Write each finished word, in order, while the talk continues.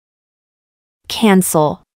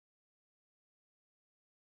Cancel.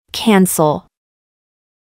 Cancel.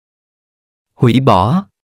 Hủy bỏ.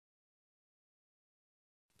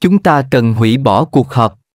 Chúng ta cần hủy bỏ cuộc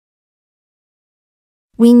họp.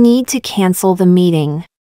 We need to cancel the meeting.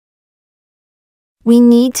 We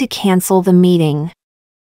need to cancel the meeting.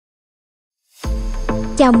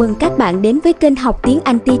 Chào mừng các bạn đến với kênh học tiếng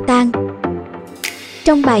Anh Titan.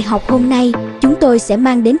 Trong bài học hôm nay, chúng tôi sẽ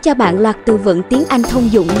mang đến cho bạn loạt từ vựng tiếng Anh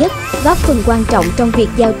thông dụng nhất, góp phần quan trọng trong việc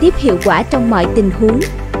giao tiếp hiệu quả trong mọi tình huống.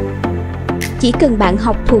 Chỉ cần bạn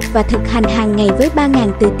học thuộc và thực hành hàng ngày với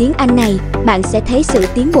 3.000 từ tiếng Anh này, bạn sẽ thấy sự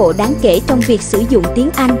tiến bộ đáng kể trong việc sử dụng tiếng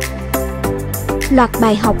Anh. Loạt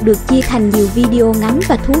bài học được chia thành nhiều video ngắn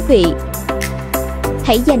và thú vị.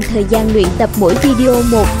 Hãy dành thời gian luyện tập mỗi video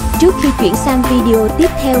một trước khi chuyển sang video tiếp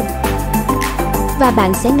theo. Và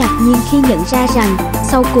bạn sẽ ngạc nhiên khi nhận ra rằng,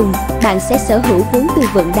 sau cùng, bạn sẽ sở hữu vốn từ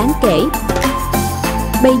vựng đáng kể.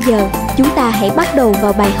 Bây giờ, chúng ta hãy bắt đầu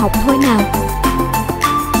vào bài học thôi nào.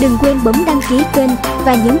 Đừng quên bấm đăng ký kênh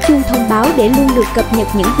và nhấn chuông thông báo để luôn được cập nhật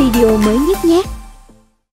những video mới nhất nhé.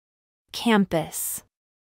 Campus.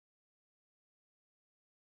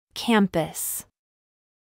 Campus.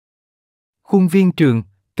 Khuôn viên trường,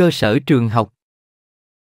 cơ sở trường học.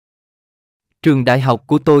 Trường đại học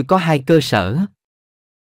của tôi có 2 cơ sở.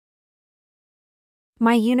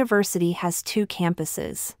 My university has 2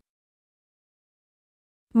 campuses.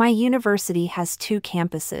 My university has 2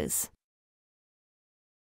 campuses.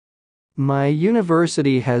 My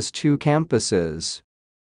university has 2 campuses.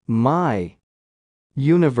 My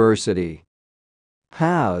university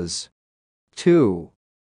has 2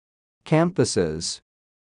 campuses.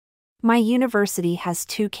 My university has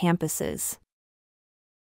 2 campuses.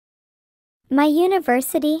 My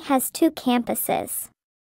university has 2 campuses.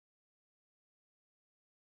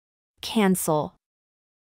 Cancel.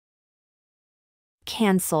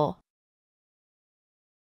 Cancel.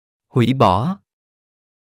 Hủy bỏ.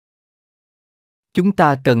 Chúng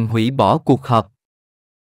ta cần hủy bỏ cuộc họp.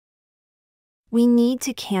 We need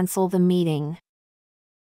to cancel the meeting.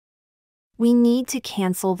 We need to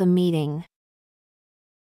cancel the meeting.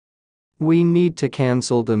 We need to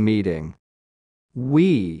cancel the meeting.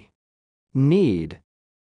 We need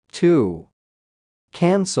to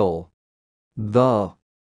cancel the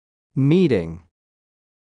meeting.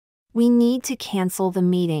 We need to cancel the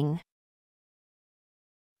meeting.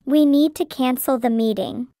 We need to cancel the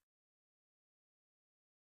meeting.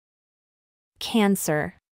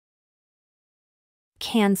 Cancer.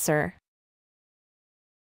 Cancer.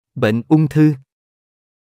 Bệnh ung thư.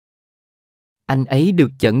 Anh ấy được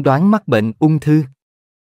chẩn đoán mắc bệnh ung thư.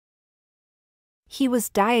 He was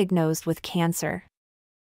diagnosed with cancer.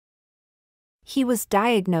 He was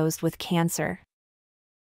diagnosed with cancer.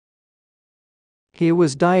 He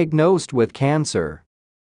was diagnosed with cancer.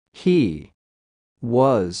 He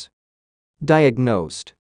was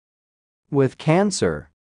diagnosed with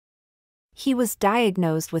cancer. He was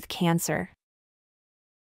diagnosed with cancer.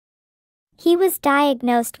 He was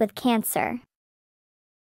diagnosed with cancer.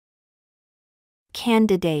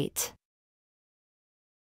 Candidate.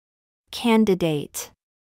 Candidate.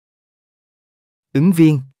 Ứng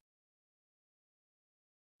viên.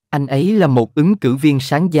 Anh ấy là một ứng cử viên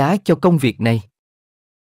sáng giá cho công việc này.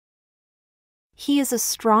 He is a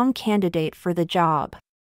strong candidate for the job.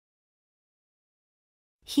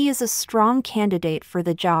 He is a strong candidate for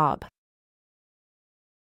the job.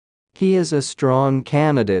 He is a strong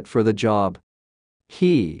candidate for the job.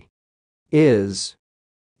 He is a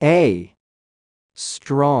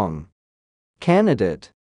strong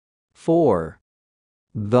candidate for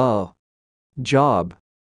the job.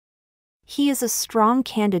 He is a strong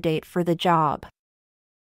candidate for the job.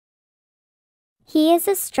 He is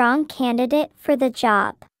a strong candidate for the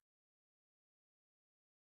job.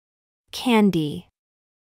 Candy.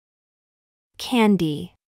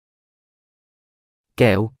 Candy.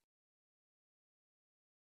 Kẹo.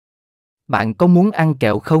 Bạn có muốn ăn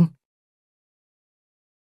kẹo không?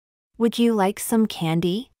 Would you like some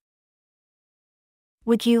candy?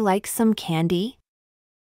 Would you like some candy?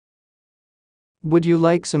 Would you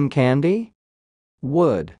like some candy?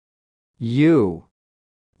 Would you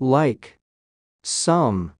like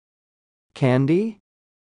some candy?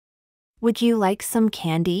 Would you like some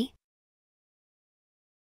candy?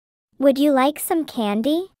 Would you like some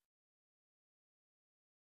candy?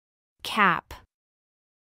 Cap.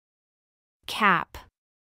 Cap.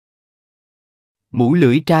 Mũ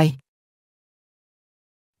lưỡi trai.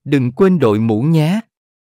 Đừng quên đội mũ nhé.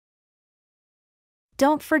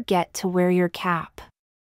 Don't forget to wear your cap.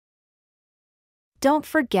 Don't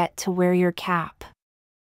forget to wear your cap.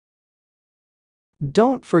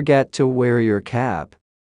 Don't forget to wear your cap.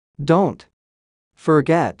 Don't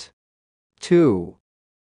Forget. To.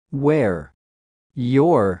 Wear.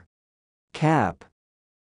 Your. Cap.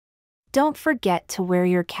 Don't forget to wear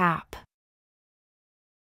your cap.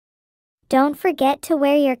 Don't forget to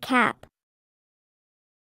wear your cap.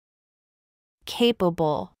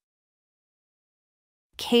 Capable.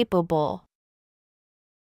 Capable.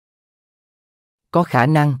 Có khả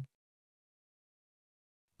năng.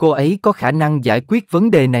 Cô ấy có khả năng giải quyết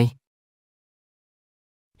vấn đề này.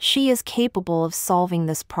 She is capable of solving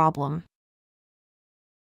this problem.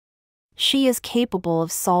 She is capable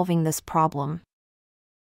of solving this problem.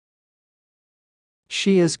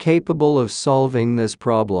 She is capable of solving this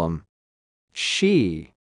problem. She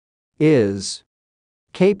is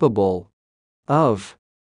capable of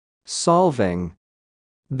solving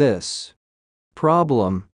this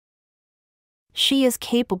problem. She is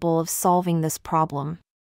capable of solving this problem.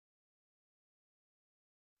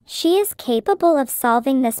 She is capable of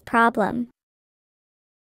solving this problem.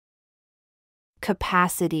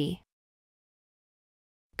 Capacity.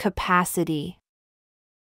 Capacity.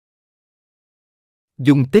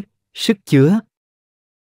 Dung tích, sức chứa.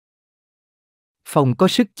 Phòng có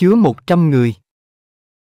sức chứa 100 người.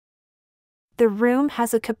 The room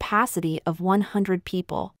has a capacity of 100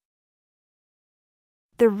 people.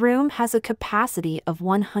 The room has a capacity of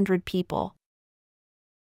 100 people.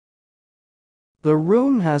 The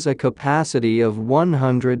room has a capacity of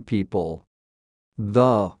 100 people.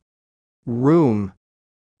 The room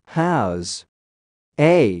has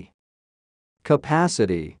a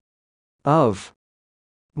capacity of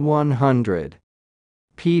 100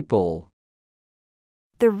 people.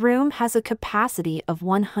 The room has a capacity of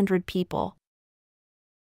 100 people.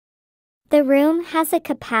 The room has a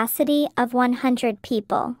capacity of 100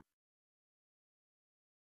 people.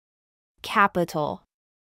 Capital.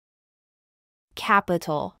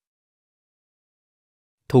 Capital.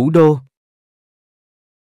 Thủ đô.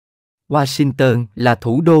 Washington là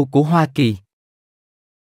thủ đô của Hoa Kỳ.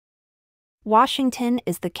 Washington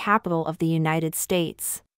is the capital of the United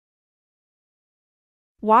States.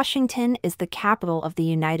 Washington is the capital of the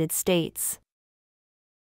United States.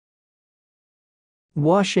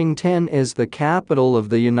 Washington is the capital of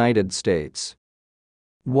the United States.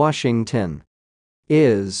 Washington is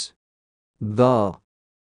the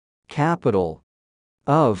capital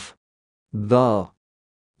of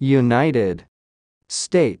the United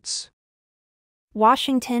States.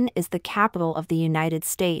 Washington is the capital of the United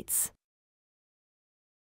States.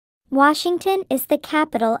 Washington is the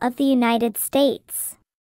capital of the United States.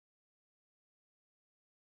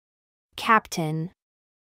 Captain.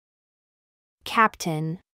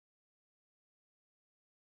 Captain.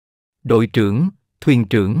 Đội trưởng, thuyền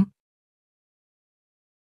trưởng.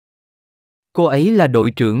 Cô ấy là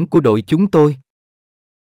đội trưởng của đội chúng tôi.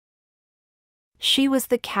 She was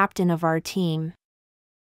the captain of our team.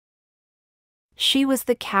 She was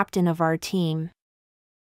the captain of our team.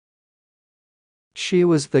 She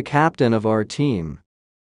was the captain of our team.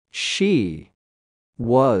 She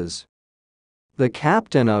was the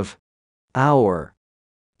captain of our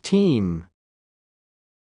team.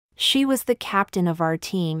 She was the captain of our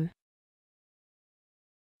team.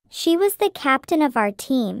 She was the captain of our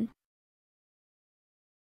team.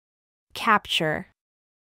 Capture.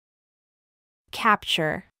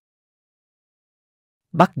 Capture.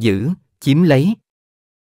 Bắt giữ, chiếm lấy.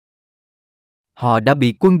 Họ đã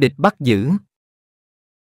bị quân địch bắt giữ.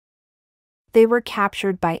 They were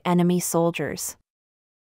captured by enemy soldiers.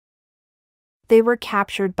 They were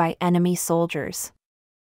captured by enemy soldiers.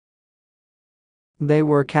 They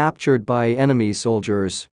were captured by enemy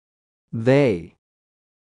soldiers. They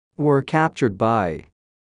were captured by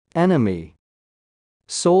enemy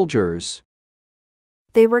soldiers.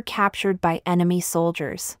 They were captured by enemy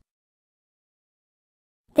soldiers.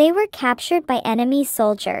 They were captured by enemy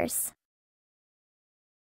soldiers.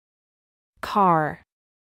 Car.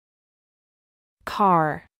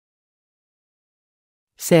 Car.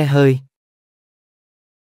 Xe hơi.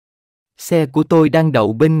 Xe của tôi đang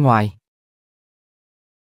đậu bên ngoài.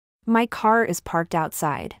 My car is parked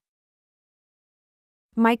outside.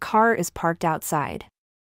 My car is parked outside.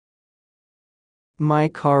 My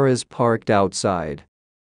car is parked outside.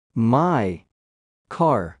 My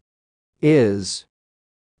car is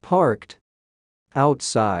parked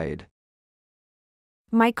outside.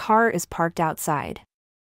 My car is parked outside.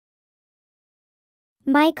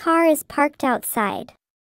 My car is parked outside.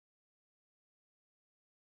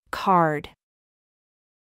 Card.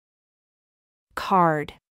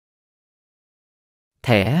 Card.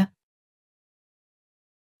 Thẻ.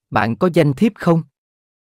 Bạn có danh thiếp không?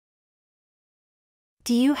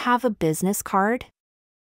 Do you have a business card?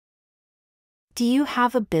 Do you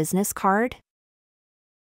have a business card?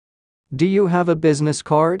 Do you have a business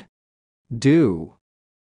card? Do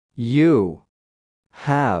you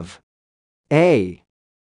have a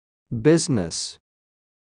business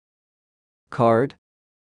card?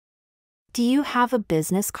 Do you have a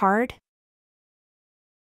business card?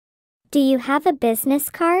 Do you have a business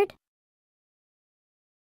card?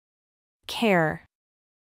 Care.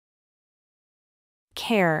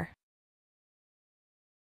 Care.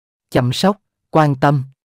 Chăm sóc, quan tâm.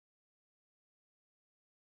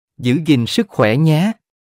 Giữ gìn sức khỏe nhé.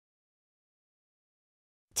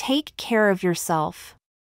 Take care of yourself.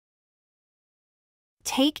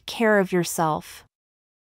 Take care of yourself.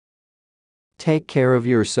 Take care of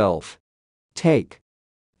yourself. Take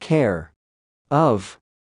care of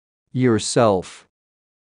yourself.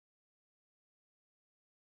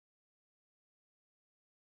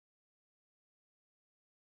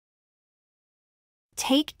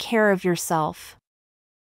 Take care of yourself.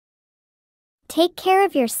 Take care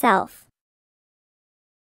of yourself.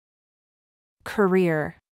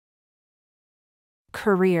 Career.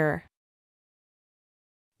 Career.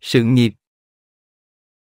 Sự nghiệp.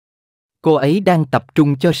 Cô ấy đang tập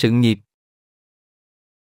trung cho sự nghiệp.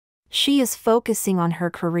 She is focusing on her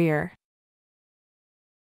career.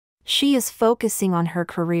 She is focusing on her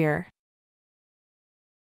career.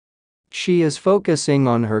 She is focusing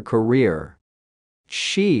on her career.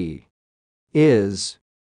 She is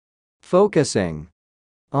focusing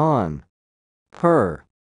on her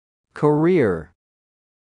career.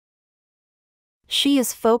 She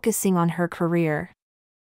is focusing on her career.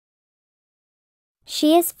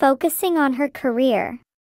 She is focusing on her career.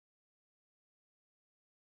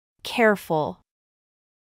 Careful.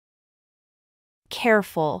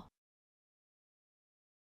 Careful.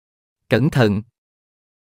 Cẩn thận.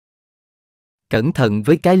 Cẩn thận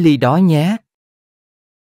với cái ly đó nhé.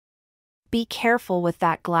 Be careful with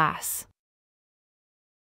that glass.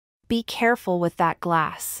 Be careful with that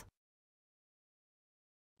glass.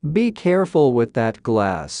 Be careful with that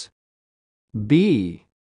glass. Be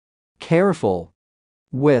careful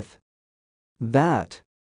with that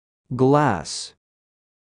glass.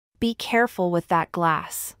 Be careful with that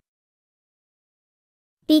glass.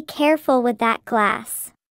 Be careful with that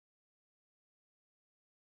glass.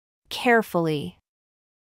 Carefully.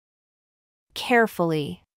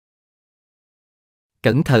 Carefully.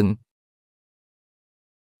 Cẩn thận.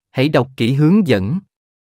 Hãy đọc kỹ hướng dẫn.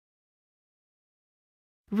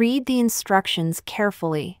 Read the instructions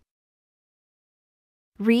carefully.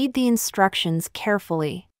 Read the instructions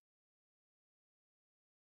carefully.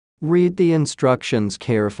 Read the instructions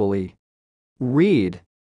carefully.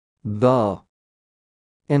 Read the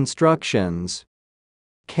instructions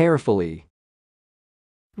carefully.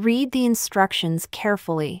 Read the instructions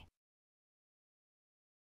carefully.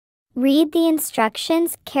 Read the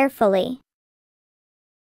instructions carefully.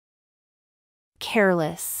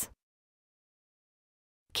 Careless.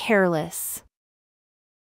 Careless.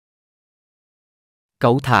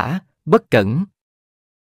 Cẩu thả, bất cẩn.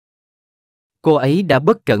 Cô ấy đã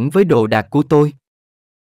bất cẩn với đồ đạc của tôi.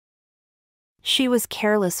 She was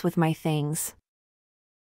careless with my things.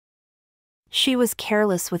 She was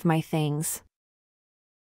careless with my things.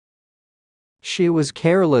 She was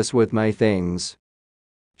careless with my things.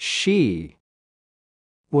 She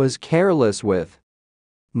was careless with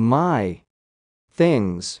my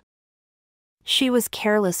things. She was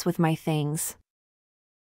careless with my things.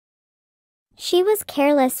 She was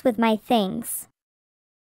careless with my things.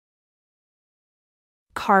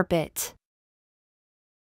 Carpet.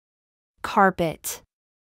 Carpet.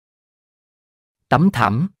 Tấm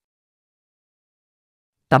thảm.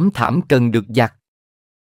 Tấm thảm cần được giặt.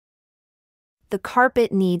 The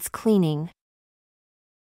carpet needs cleaning.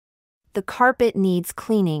 The carpet needs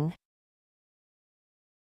cleaning.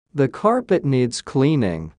 The carpet needs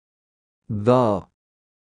cleaning. The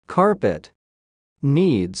carpet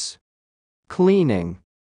needs cleaning.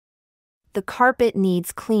 The carpet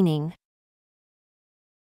needs cleaning.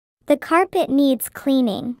 The carpet needs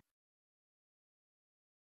cleaning.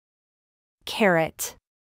 Carrot.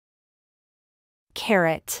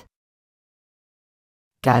 Carrot.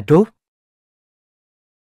 Cà rốt.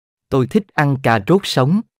 Tôi thích ăn cà rốt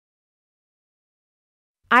sống.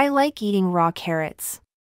 I like eating raw carrots.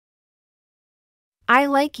 I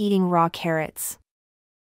like eating raw carrots.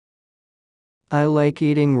 I like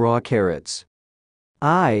eating raw carrots.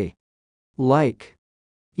 I like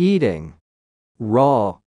eating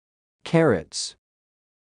raw carrots.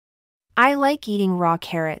 I like eating raw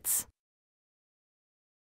carrots.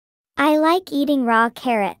 I like eating raw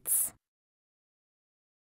carrots.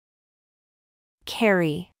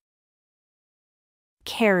 Carry.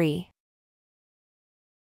 Carry.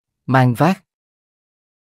 Mang vác.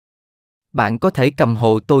 Bạn có thể cầm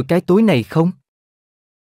hộ tôi cái túi này không?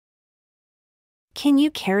 Can you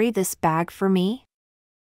carry this bag for me?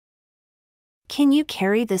 Can you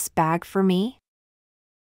carry this bag for me?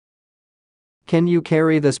 Can you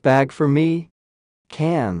carry this bag for me?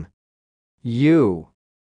 Can you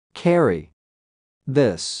carry this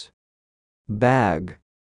bag for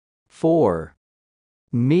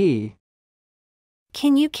me?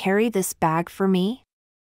 Can you carry this bag for me?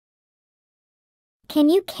 Can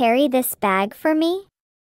you carry this bag for me?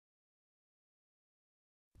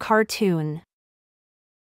 Cartoon.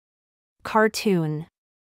 Cartoon.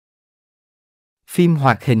 Phim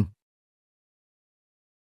hoạt hình.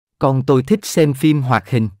 Con tôi thích xem phim hoạt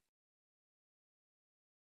hình.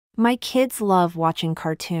 My kids love watching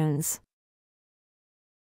cartoons.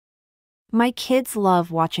 My kids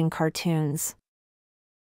love watching cartoons.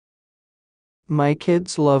 My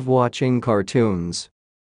kids love watching cartoons.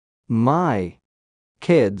 My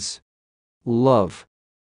kids love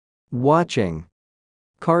watching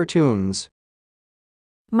cartoons.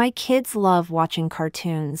 My kids love watching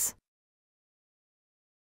cartoons.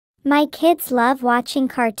 My kids love watching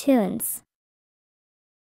cartoons.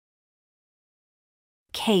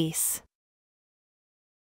 Case.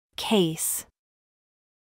 Case.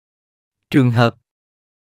 Trường hợp.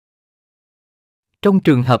 Trong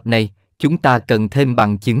trường hợp này, chúng ta cần thêm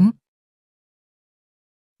bằng chứng.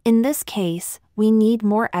 In this case, we need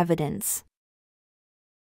more evidence.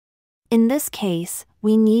 In this case,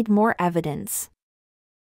 we need more evidence.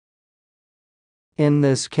 In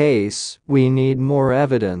this case, we need more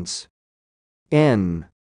evidence. In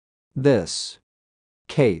this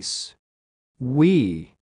case, we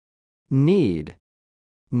need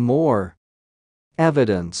more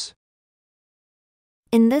evidence.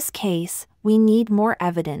 In this case, we need more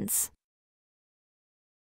evidence.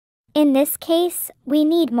 In this case, we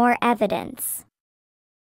need more evidence.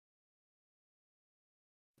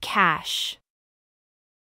 Cash.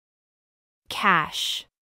 Cash.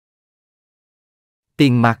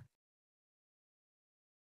 Tiền mặt.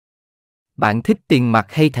 Bạn thích tiền mặt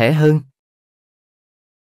hay thẻ hơn?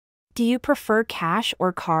 Do you prefer cash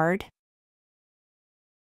or card?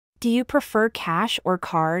 Do you prefer cash or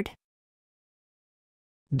card?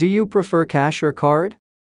 Do you prefer cash or card?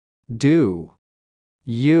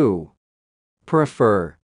 Do you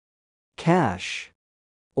prefer cash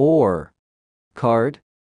or card?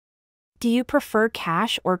 Do you prefer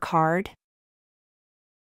cash or card?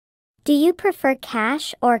 Do you prefer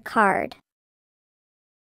cash or card?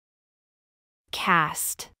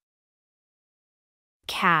 Cast.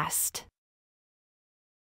 Cast.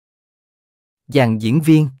 Dàn diễn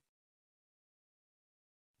viên.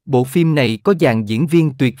 Bộ phim này có dàn diễn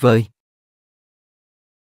viên tuyệt vời.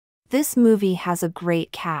 This movie has a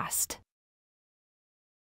great cast.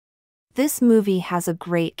 This movie has a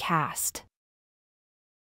great cast.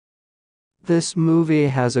 This movie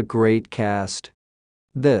has a great cast.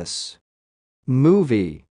 This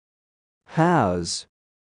movie has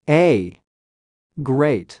a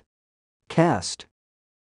great cast.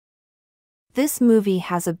 This movie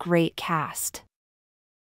has a great cast.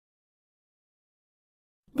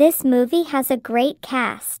 This movie has a great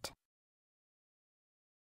cast.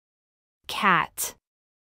 Cat.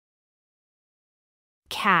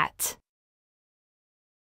 Cat.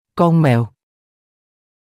 Con mèo.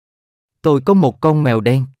 Tôi có một con mèo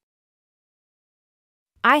đen.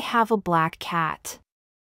 I have a black cat.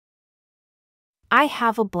 I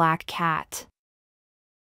have a black cat.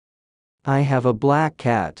 I have a black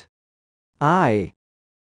cat. I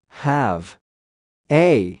have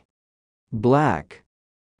a black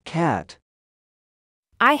cat.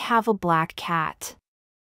 I have a black cat.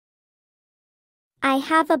 I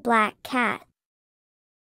have a black cat.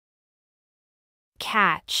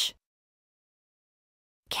 Catch.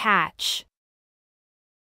 Catch.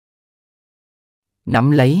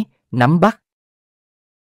 Nắm lấy, nắm bắt.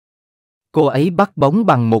 Cô ấy bắt bóng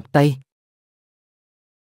bằng một tay.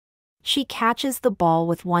 She catches the ball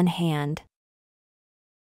with one hand.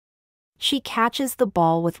 She catches the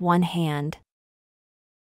ball with one hand.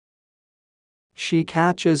 She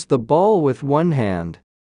catches the ball with one hand.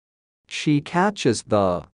 She catches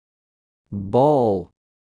the ball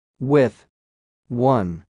with one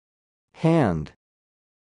hand.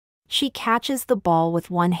 She catches the ball with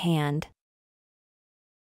one hand.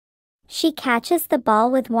 She catches the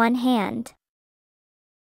ball with one hand.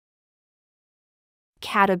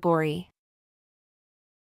 Category.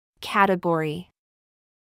 Category.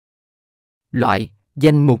 Loại,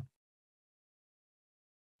 danh mục.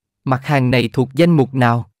 Mặt hàng này thuộc danh mục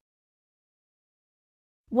nào?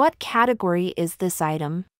 What category is this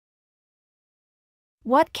item?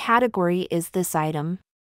 What category is this item?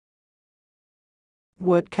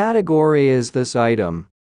 What category is this item?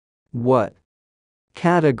 What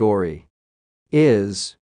category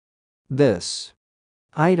is this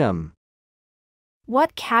item?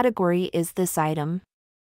 What category is this item?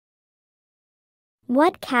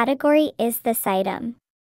 What category is this item?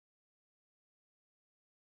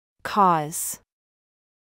 Cause.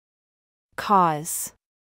 Cause.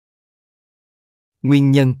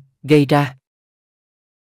 Nguyên nhân, gây ra.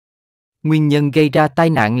 Nguyên nhân gây ra tai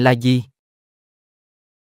nạn là gì?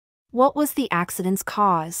 What was the accident's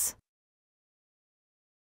cause?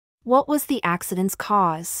 What was the accident's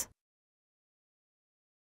cause?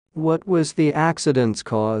 What was the accident's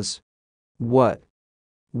cause? What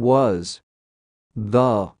was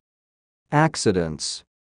the accident's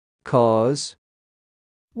cause?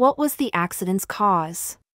 What was the accident's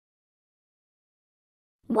cause?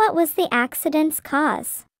 What was the accident's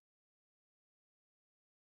cause?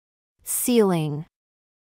 Ceiling.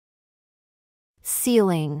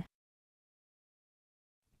 Ceiling.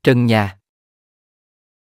 Trần nhà.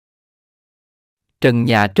 Trần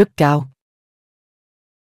nhà rất cao.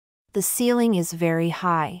 The ceiling is very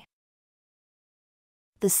high.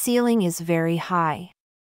 The ceiling is very high.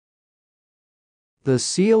 The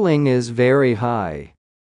ceiling is very high.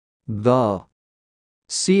 The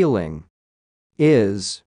ceiling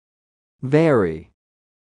is very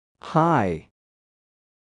high.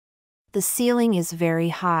 The ceiling is very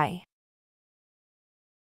high.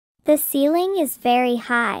 The ceiling is very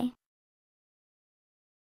high.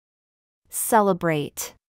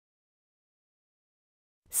 Celebrate.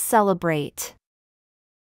 Celebrate.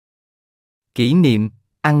 Kỷ niệm,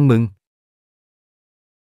 ăn mừng.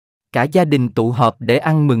 Cả gia đình tụ họp để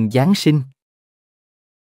ăn mừng Giáng sinh.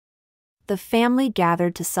 The family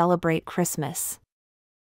gathered to celebrate Christmas.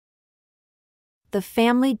 The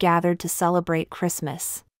family gathered to celebrate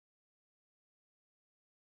Christmas.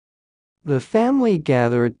 The family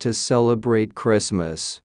gathered to celebrate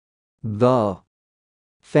Christmas. The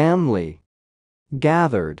family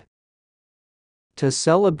gathered to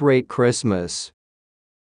celebrate Christmas.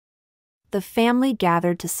 The family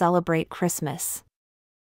gathered to celebrate Christmas.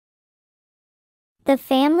 The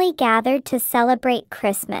family gathered to celebrate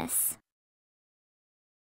Christmas.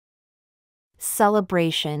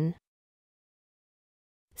 Celebration.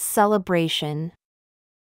 Celebration.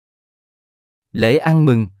 Lễ ăn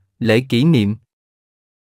mừng, lễ kỷ niệm.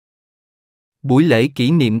 Buổi lễ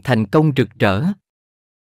kỷ niệm thành công rực rỡ.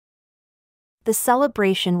 The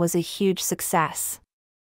celebration was a huge success.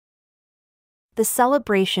 The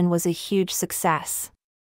celebration was a huge success.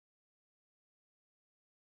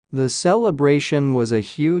 The celebration was a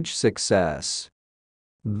huge success.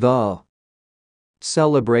 The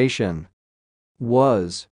celebration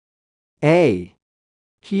was a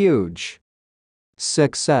huge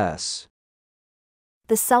success.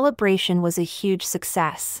 The celebration was a huge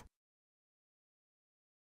success.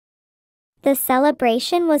 The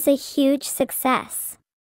celebration was a huge success.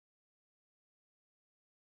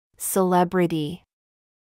 Celebrity.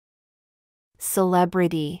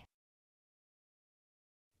 Celebrity.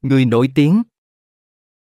 Người nổi tiếng.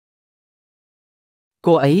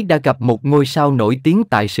 Cô ấy đã gặp một ngôi sao nổi tiếng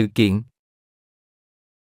tại sự kiện.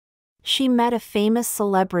 She met a famous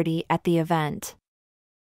celebrity at the event.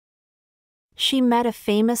 She met a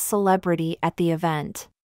famous celebrity at the event.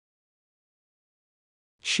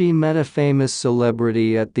 She met a famous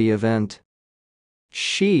celebrity at the event.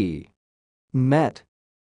 She met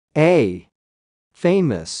a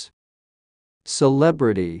famous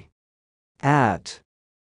celebrity at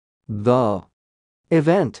the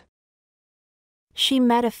event. She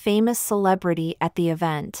met a famous celebrity at the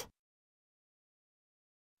event.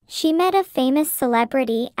 She met a famous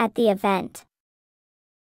celebrity at the event.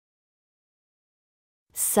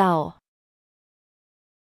 Cell.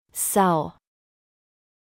 Cell.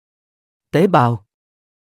 Tế bào.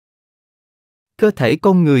 Cơ thể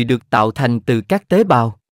con người được tạo thành từ các tế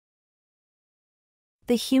bào.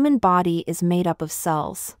 The human body is made up of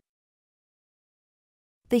cells.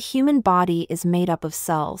 The human body is made up of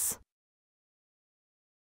cells.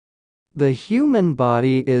 The human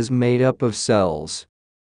body is made up of cells.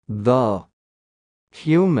 The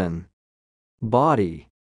human body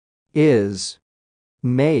is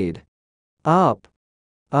made up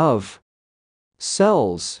of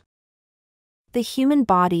cells. The human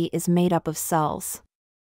body is made up of cells.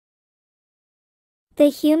 The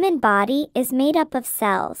human body is made up of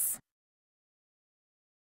cells.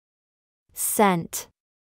 Cent.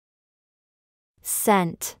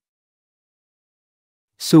 Cent.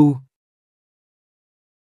 Xu.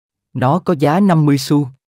 Nó có giá 50 xu.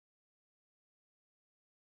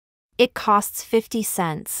 It costs 50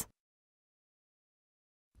 cents.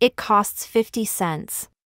 It costs 50 cents.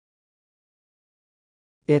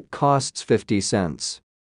 It costs 50 cents.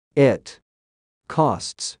 It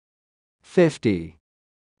costs 50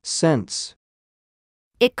 cents.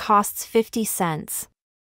 It costs 50 cents.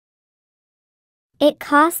 It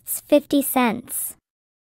costs 50 cents.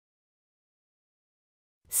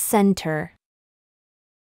 Center.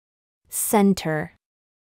 Center.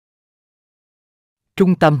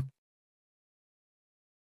 Trung tâm.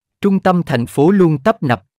 Trung tâm thành phố luôn tấp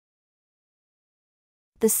nập.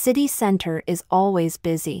 The city center is always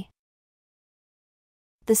busy.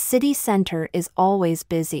 The city center is always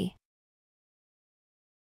busy.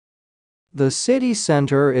 The city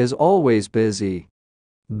center is always busy.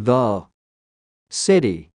 The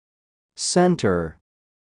city center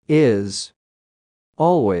is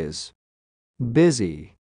always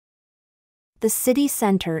busy. The city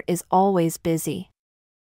center is always busy.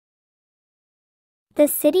 The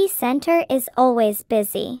city center is always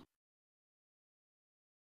busy.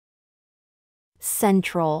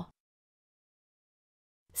 Central.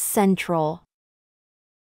 Central.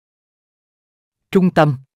 Trung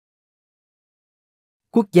tâm.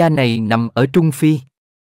 Quốc gia này nằm ở Trung Phi.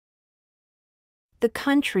 The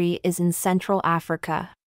country is in Central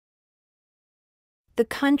Africa. The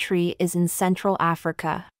country is in Central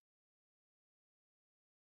Africa.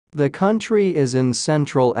 The country is in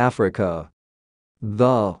Central Africa.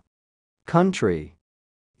 The country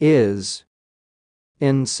is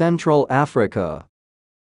in Central Africa.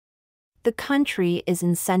 The country is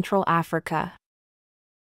in Central Africa.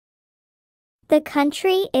 The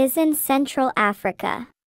country is in Central Africa.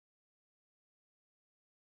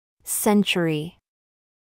 Century.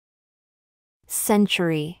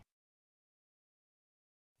 Century.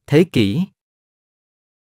 Thế kỷ.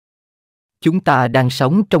 Chúng ta đang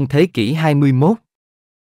sống trong thế kỷ 21.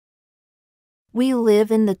 We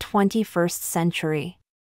live in the 21st century.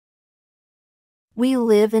 We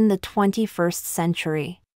live in the 21st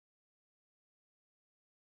century.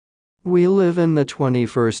 We live in the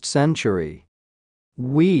 21st century.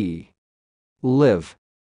 We live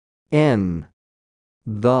in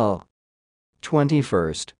the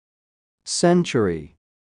 21st century.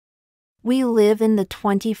 We live in the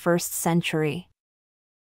 21st century.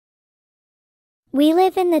 We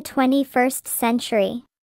live in the 21st century.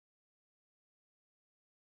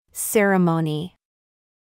 Ceremony.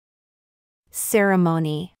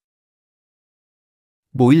 Ceremony.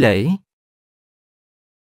 Buổi lễ.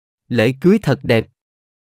 Lễ cưới thật đẹp.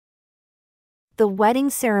 The wedding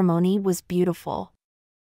ceremony was beautiful.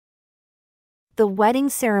 The wedding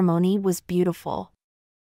ceremony was beautiful.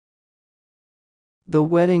 The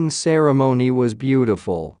wedding ceremony was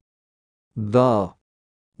beautiful. The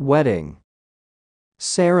wedding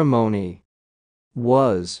ceremony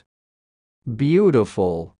was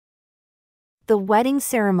beautiful. The wedding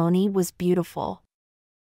ceremony was beautiful.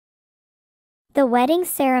 The wedding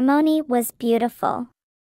ceremony was beautiful.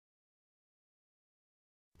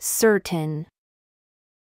 Certain.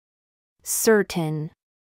 Certain.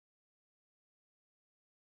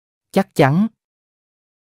 Chắc chắn.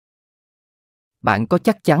 Bạn có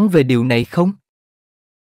chắc chắn về điều này không?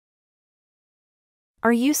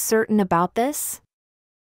 Are you certain about this?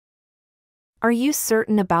 Are you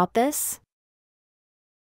certain about this?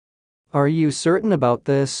 Are you certain about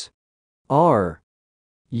this? Are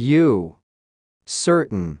you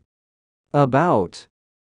certain about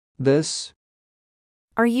this?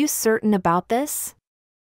 Are you certain about this?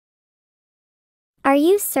 Are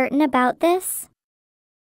you certain about this?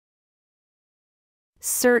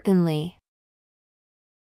 Certainly.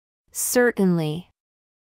 Certainly.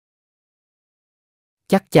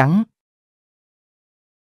 Chắc chắn.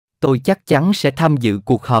 Tôi chắc chắn sẽ tham dự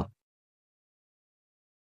cuộc họp.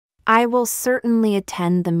 I will certainly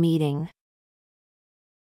attend the meeting.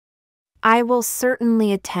 I will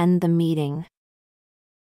certainly attend the meeting.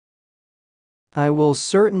 I will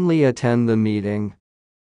certainly attend the meeting.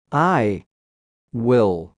 I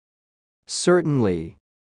will certainly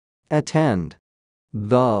attend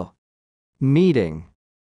the meeting.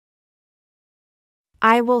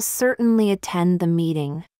 I will certainly attend the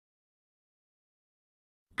meeting.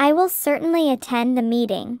 I will certainly attend the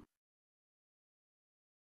meeting.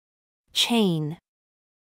 Chain.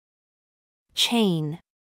 Chain.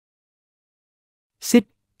 Xích,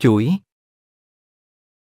 chuỗi.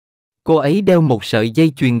 Cô ấy đeo một sợi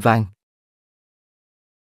dây chuyền vàng.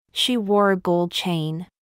 She wore a gold chain.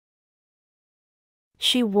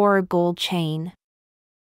 She wore a gold chain.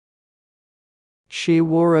 She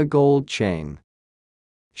wore a gold chain.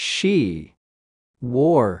 She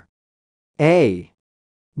wore a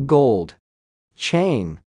gold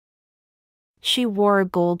chain. She wore a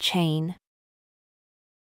gold chain.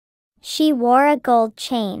 She wore a gold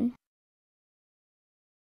chain.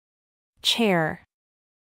 Chair.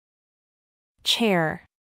 Chair.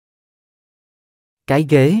 Cái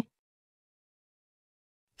ghế.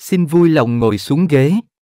 Xin vui lòng ngồi xuống ghế.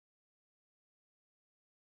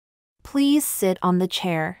 Please sit on the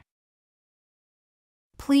chair.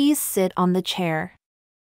 Please sit on the chair.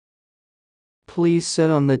 Please sit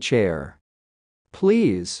on the chair.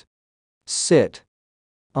 Please sit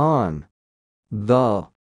on the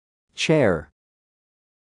chair.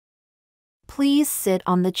 Please sit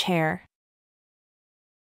on the chair.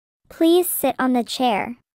 Please sit on the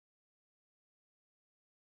chair.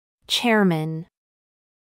 Chairman.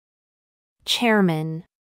 Chairman.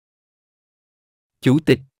 Chủ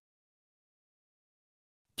tịch.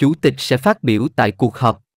 Chủ tịch sẽ phát biểu tại cuộc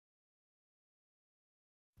họp.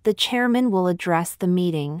 The chairman will address the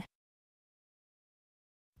meeting.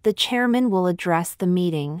 The chairman will address the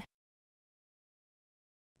meeting.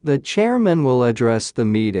 The chairman will address the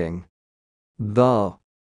meeting. The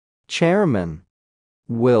chairman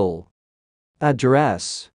will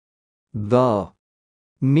address the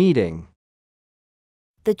meeting.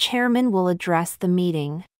 The chairman will address the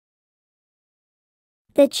meeting.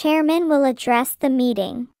 The chairman will address the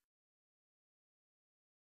meeting.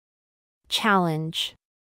 Challenge.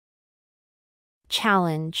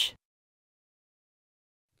 Challenge.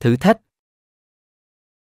 Thử thách.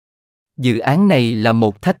 Dự án này là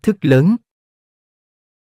một thách thức lớn.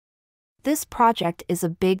 This project is a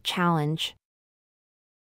big challenge.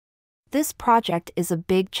 This project is a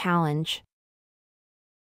big challenge.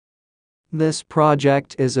 This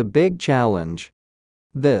project is a big challenge.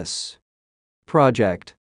 This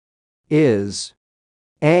project is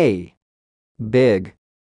a big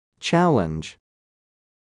challenge.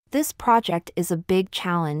 This project is a big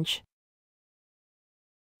challenge.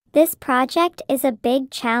 This project is a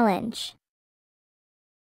big challenge.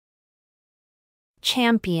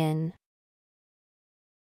 Champion.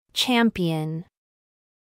 Champion.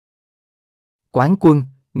 Quán quân,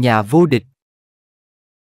 nhà vô địch.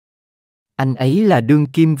 Anh ấy là đương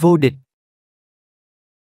kim vô địch.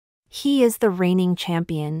 He is the reigning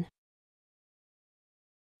champion.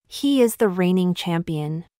 He is the reigning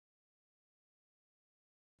champion.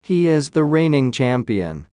 He is the reigning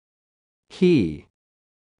champion. He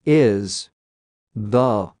is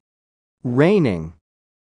the reigning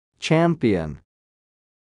champion.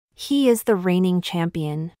 He is the reigning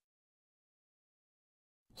champion.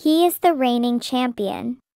 He is the reigning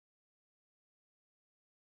champion.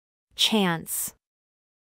 Chance.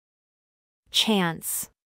 Chance.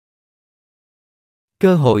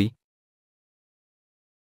 Cơ hội.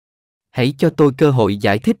 Hãy cho tôi cơ hội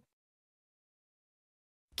giải thích.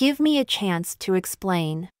 Give me a chance to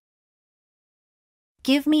explain.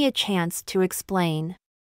 Give me a chance to explain.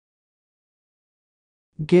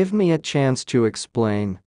 Give me a chance to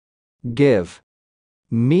explain. Give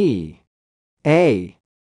me a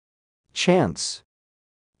chance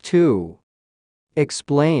to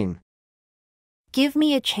explain. Give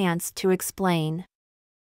me a chance to explain.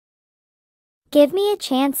 Give me a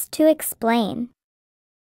chance to explain.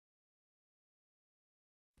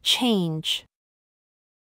 Change.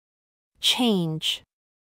 Change.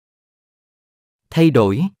 Thay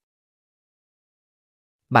đổi.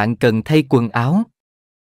 Bạn cần thay quần áo.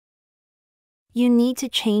 You need to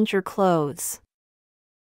change your clothes.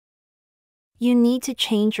 You need to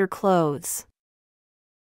change your clothes.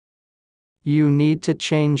 You need to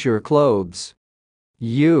change your clothes.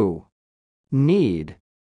 You need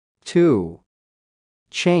to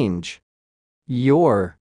change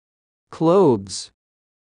your clothes.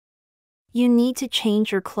 You need to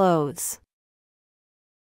change your clothes.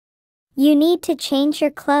 You need to change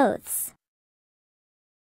your clothes.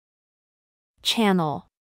 Channel.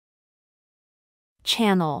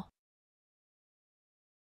 Channel.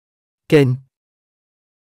 Kênh.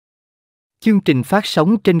 Chương trình phát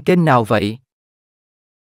sóng trên kênh nào vậy?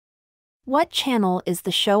 What channel is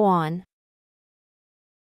the show on?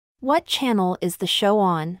 What channel is the show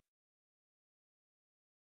on?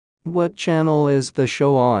 What channel is the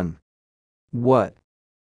show on? What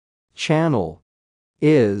channel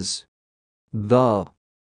is the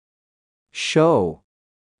show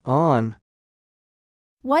on?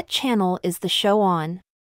 What channel is the show on?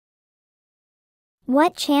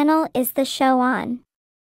 What channel is the show on?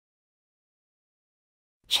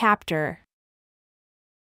 Chapter.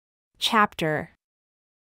 Chapter.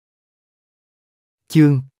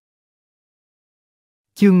 Chương.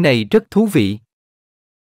 Chương này rất thú vị.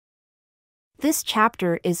 This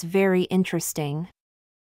chapter is very interesting.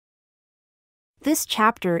 This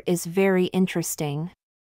chapter is very interesting.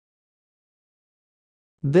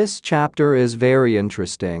 This chapter is very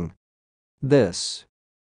interesting. This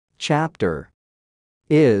chapter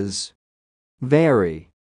is very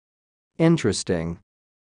interesting.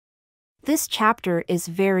 This chapter is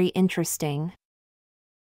very interesting.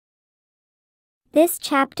 This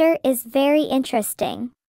chapter is very interesting.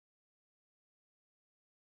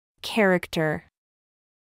 Character.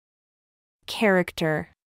 Character.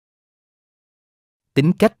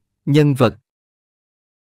 Tính cách, nhân vật.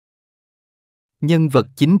 Nhân vật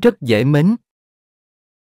chính rất dễ mến.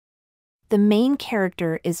 The main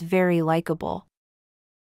character is very likable.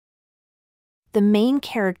 The main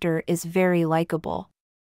character is very likable.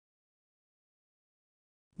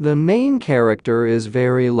 The main character is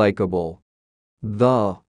very likable.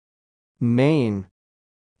 The main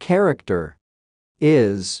character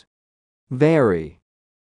is very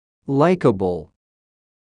likable.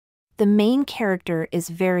 The main character is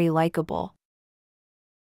very likable.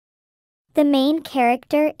 The main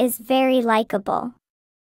character is very likable.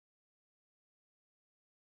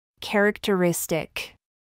 Characteristic.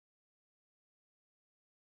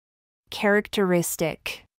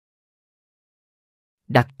 Characteristic.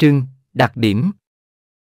 Đặc trưng, đặc điểm.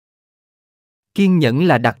 Kiên nhẫn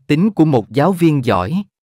là đặc tính của một giáo viên giỏi.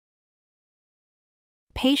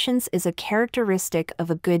 Patience is a characteristic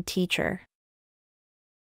of a good teacher.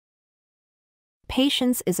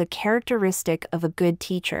 Patience is a characteristic of a good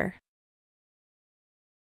teacher.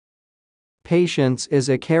 Patience is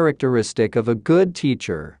a characteristic of a good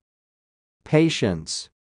teacher. Patience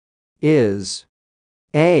is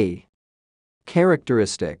a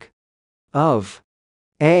characteristic of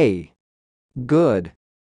a good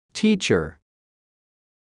teacher.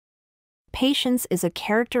 Patience is a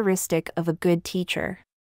characteristic of a good teacher.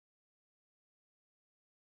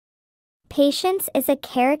 Patience is a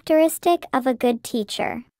characteristic of a good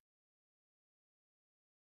teacher.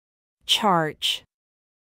 Charge.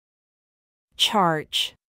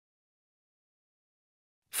 Charge.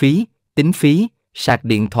 Phí, tính phí, sạc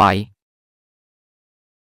điện thoại.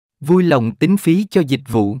 Vui lòng tính phí cho dịch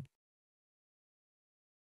vụ.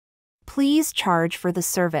 Please charge for the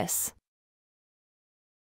service.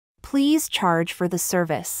 Please charge for the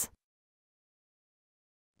service.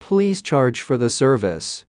 Please charge for the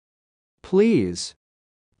service. Please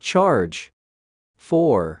charge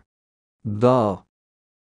for the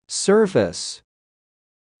service.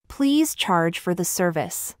 Please charge for the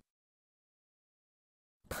service.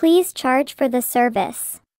 Please charge for the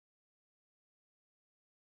service.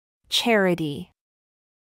 Charity.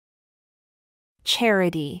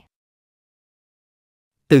 Charity.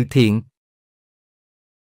 Từ thiện.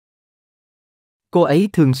 Cô ấy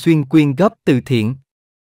thường xuyên quyên góp từ thiện.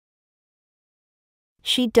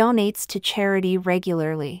 She donates to charity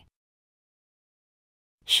regularly.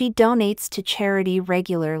 She donates to charity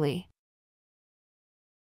regularly.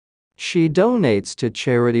 She donates to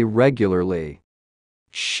charity regularly.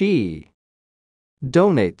 She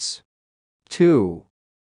donates to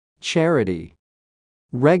charity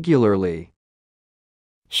regularly.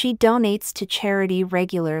 She donates to charity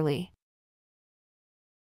regularly.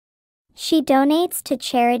 She donates to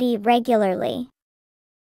charity regularly.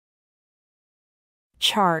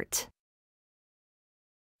 Chart.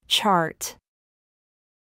 Chart.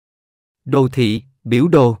 Đồ thị, biểu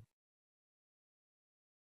đồ.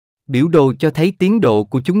 Biểu đồ cho thấy tiến độ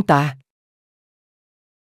của chúng ta.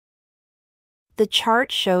 The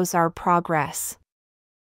chart shows our progress.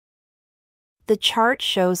 The chart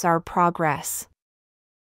shows our progress.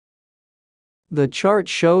 The chart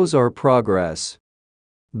shows our progress.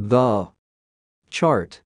 The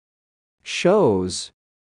chart shows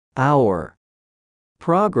our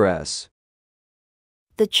progress.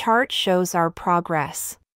 The chart shows our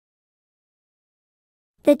progress.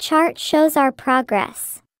 The chart shows our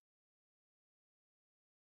progress.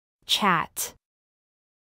 Chat.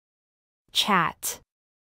 Chat.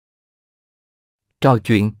 Trò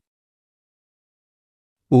chuyện.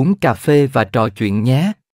 Uống cà phê và trò chuyện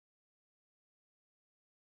nhé.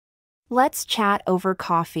 Let's chat over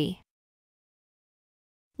coffee.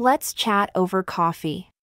 Let's chat over coffee.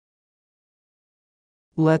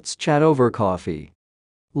 Let's chat over coffee.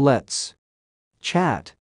 Let's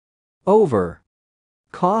chat over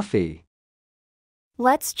coffee.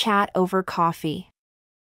 Let's chat over coffee.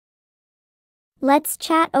 Let's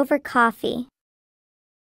chat over coffee.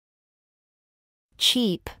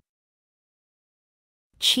 Cheap.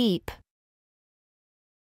 Cheap.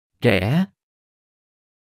 Rẻ.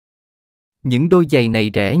 Những đôi giày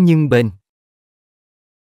này rẻ nhưng bền.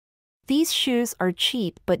 These shoes are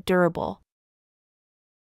cheap but durable.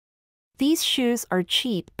 These shoes are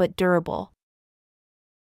cheap but durable.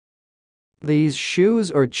 These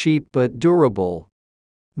shoes are cheap but durable.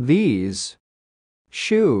 These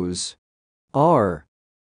shoes are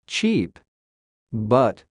cheap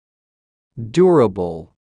but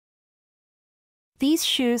durable. These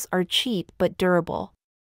shoes are cheap but durable.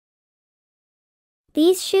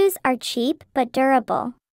 These shoes are cheap but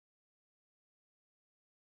durable.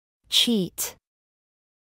 Cheat.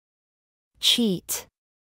 Cheat.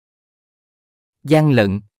 Gian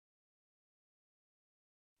lận.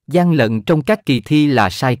 Gian lận trong các kỳ thi là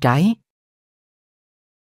sai trái.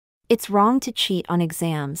 It's wrong to cheat on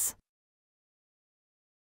exams.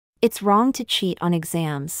 It's wrong to cheat on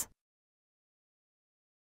exams.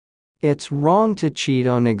 It's wrong to cheat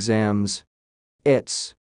on exams.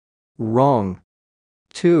 It's wrong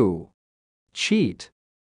to cheat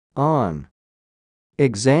on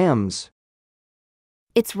exams.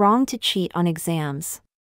 It's wrong to cheat on exams.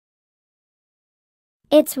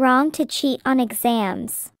 It's wrong to cheat on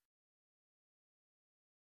exams.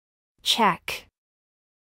 Check.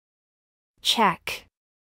 Check.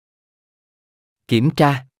 Kiểm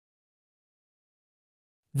tra.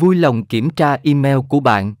 Vui lòng kiểm tra email của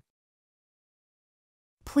bạn.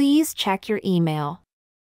 Please check your email.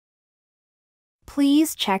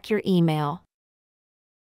 Please check your email.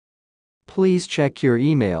 Please check your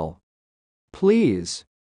email. Please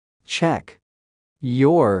check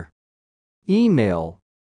your email.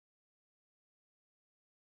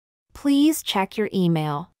 Please check your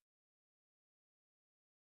email.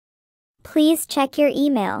 Please check your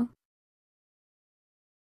email.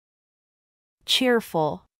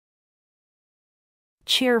 Cheerful.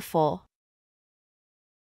 Cheerful.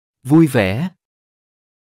 Vui vẻ.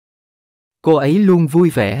 Cô ấy luôn vui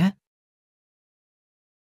vẻ.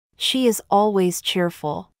 She is always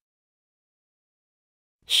cheerful.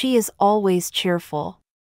 She is always cheerful.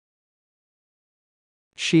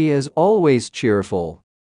 She is always cheerful.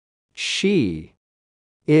 She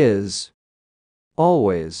is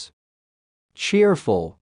always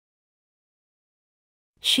cheerful.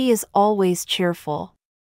 She is always cheerful.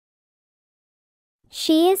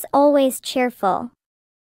 She is always cheerful.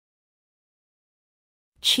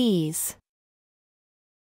 Cheese.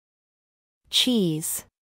 Cheese.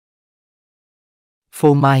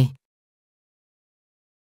 Phô mai.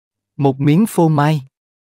 Một miếng phô mai.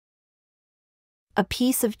 A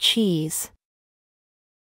piece of cheese.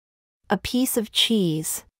 A piece of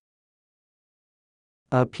cheese.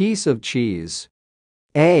 A piece of cheese.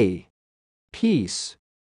 A piece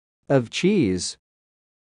of cheese.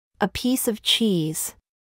 A piece of cheese.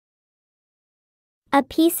 A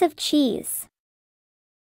piece of cheese.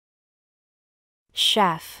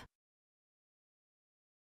 Chef.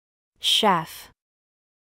 Chef.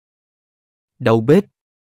 Đầu bếp.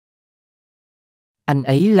 Anh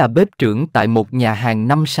ấy là bếp trưởng tại một nhà hàng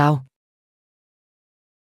 5 sao.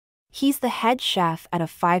 He's the head chef at a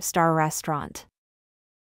 5-star restaurant.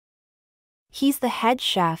 He's the head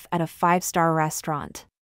chef at a 5-star restaurant.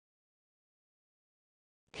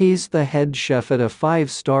 He's the head chef at a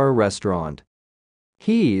 5-star restaurant.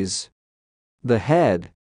 He's the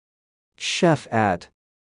head chef at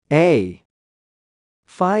a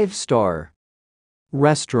 5-star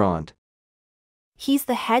restaurant. He's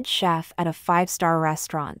the head chef at a 5-star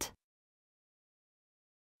restaurant.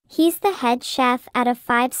 He's the head chef at a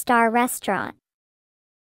 5-star restaurant.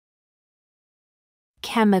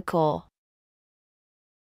 Chemical.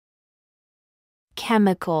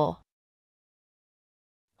 Chemical.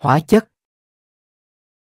 Hóa chất.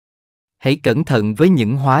 Hãy cẩn thận với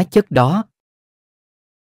những hóa chất đó.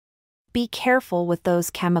 Be careful with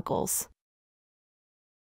those chemicals.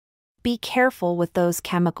 Be careful with those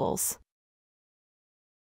chemicals.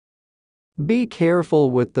 Be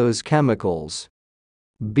careful with those chemicals.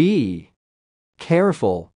 Be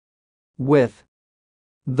careful with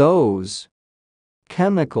those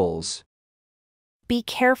chemicals. Be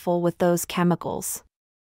careful with those chemicals.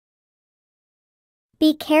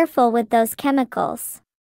 Be careful with those chemicals.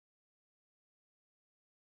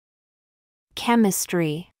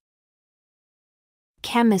 Chemistry.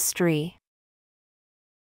 Chemistry.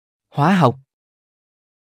 Hóa học.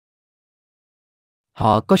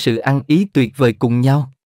 Họ có sự ăn ý tuyệt vời cùng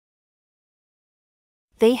nhau.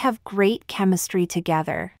 They have great chemistry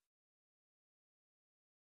together.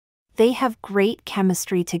 They have great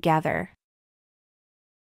chemistry together.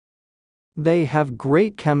 They have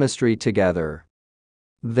great chemistry together.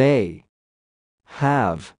 They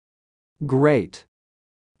have great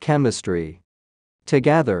chemistry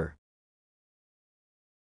together.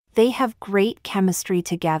 They have great chemistry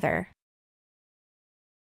together.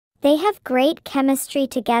 They have great chemistry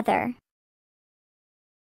together.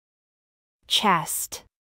 Chest.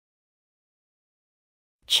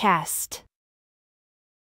 Chest.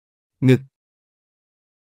 Ngực.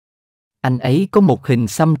 Anh ấy có một hình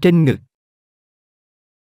xăm trên ngực.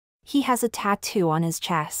 He has a tattoo on his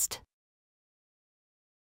chest.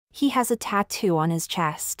 He has a tattoo on his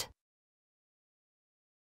chest.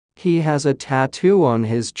 He has a tattoo on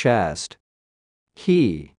his chest.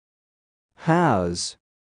 He has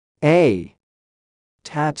a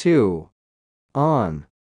tattoo on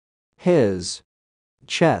his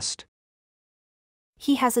chest.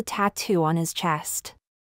 He has a tattoo on his chest.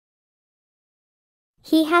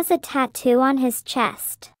 He has a tattoo on his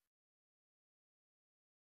chest.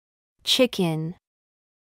 Chicken.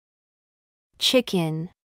 Chicken.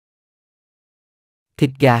 Thịt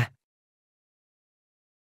gà.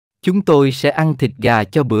 Chúng tôi sẽ ăn thịt gà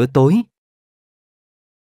cho bữa tối.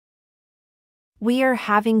 We are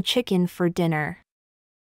having chicken for dinner.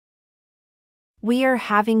 We are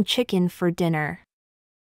having chicken for dinner.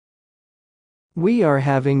 We are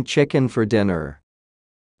having chicken for dinner.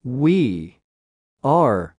 We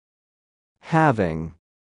are having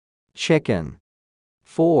chicken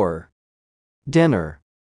for dinner.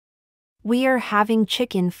 We are having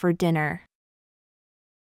chicken for dinner.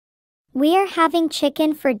 We are having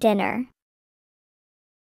chicken for dinner.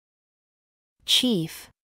 Chief.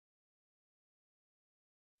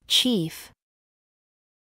 Chief.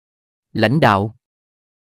 Lãnh đạo.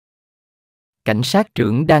 Cảnh sát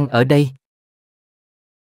trưởng đang ở đây.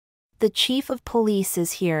 The chief of police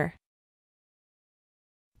is here.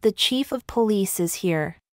 The chief of police is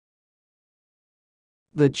here.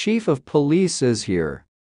 The chief of police is here.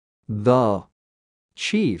 The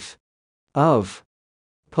chief of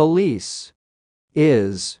police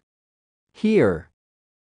is here.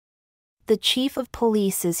 The chief of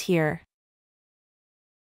police is here.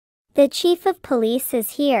 The chief of police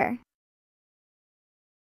is here.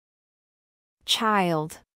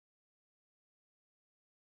 Child.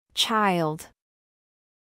 Child.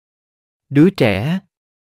 Đứa trẻ.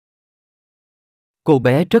 Cô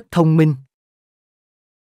bé rất thông minh.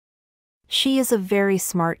 She is a very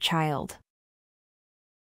smart child.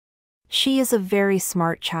 She is a very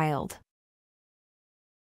smart child.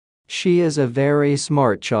 She is a very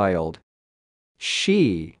smart child.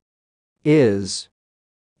 She is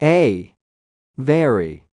a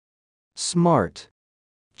very smart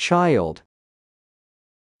child.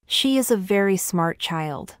 She is a very smart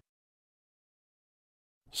child.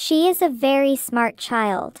 She is a very smart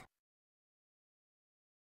child.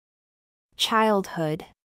 Childhood.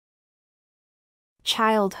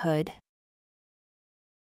 Childhood.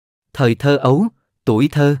 Thời thơ ấu, tuổi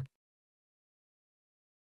thơ.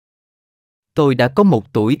 Tôi đã có một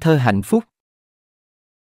tuổi thơ hạnh phúc.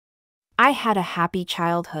 I had a happy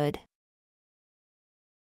childhood.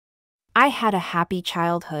 I had a happy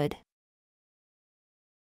childhood.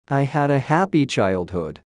 I had a happy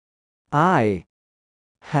childhood. I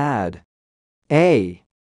had a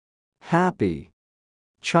happy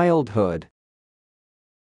childhood.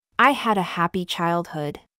 I had a happy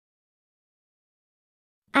childhood.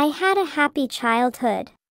 I had a happy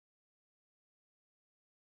childhood.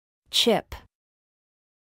 Chip.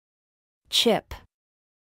 Chip.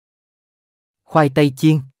 Khoai tây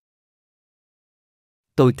chiên.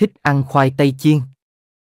 Tôi thích ăn khoai tây chiên.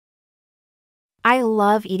 I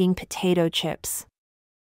love eating potato chips.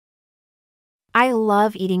 I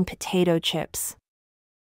love eating potato chips.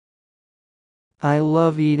 I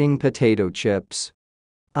love eating potato chips.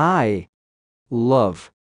 I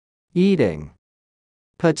love eating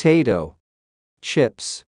potato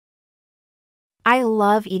chips. I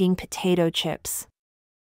love eating potato chips.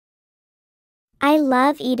 I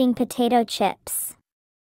love eating potato chips.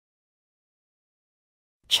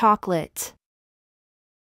 Chocolate.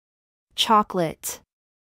 Chocolate.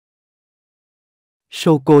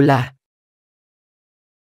 Sô-cô-la.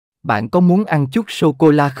 Bạn có muốn ăn chút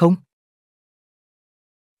sô-cô-la không?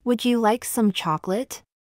 Would you like some chocolate?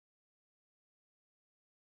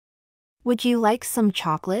 Would you like some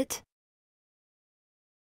chocolate?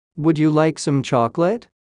 Would you like some chocolate?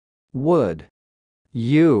 Would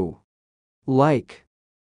you like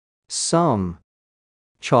some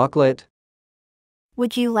chocolate?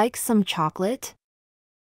 Would you like some chocolate?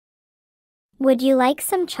 Would you like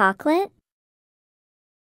some chocolate?